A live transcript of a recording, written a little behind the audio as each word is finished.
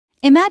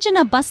Imagine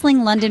a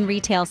bustling London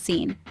retail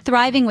scene,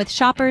 thriving with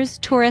shoppers,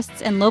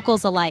 tourists, and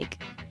locals alike.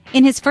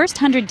 In his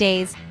first 100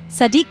 days,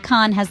 Sadiq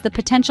Khan has the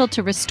potential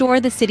to restore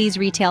the city's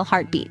retail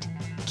heartbeat.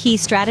 Key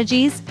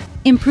strategies: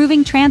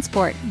 improving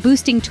transport,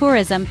 boosting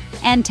tourism,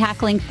 and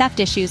tackling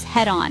theft issues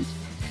head-on.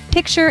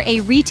 Picture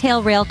a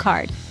retail rail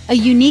card, a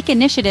unique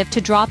initiative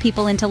to draw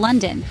people into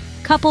London,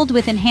 coupled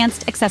with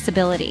enhanced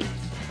accessibility.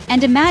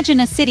 And imagine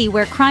a city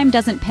where crime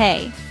doesn't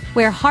pay,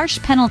 where harsh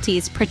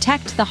penalties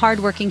protect the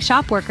hardworking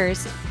shop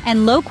workers,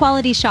 and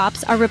low-quality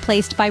shops are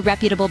replaced by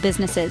reputable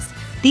businesses.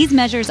 These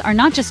measures are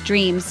not just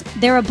dreams,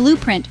 they're a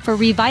blueprint for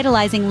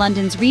revitalizing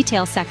London's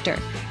retail sector.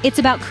 It's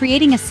about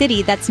creating a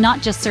city that's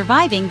not just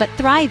surviving, but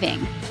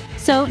thriving.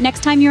 So,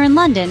 next time you're in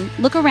London,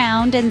 look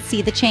around and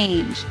see the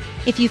change.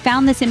 If you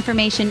found this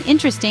information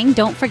interesting,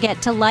 don't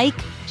forget to like,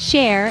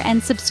 share,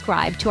 and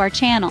subscribe to our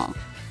channel.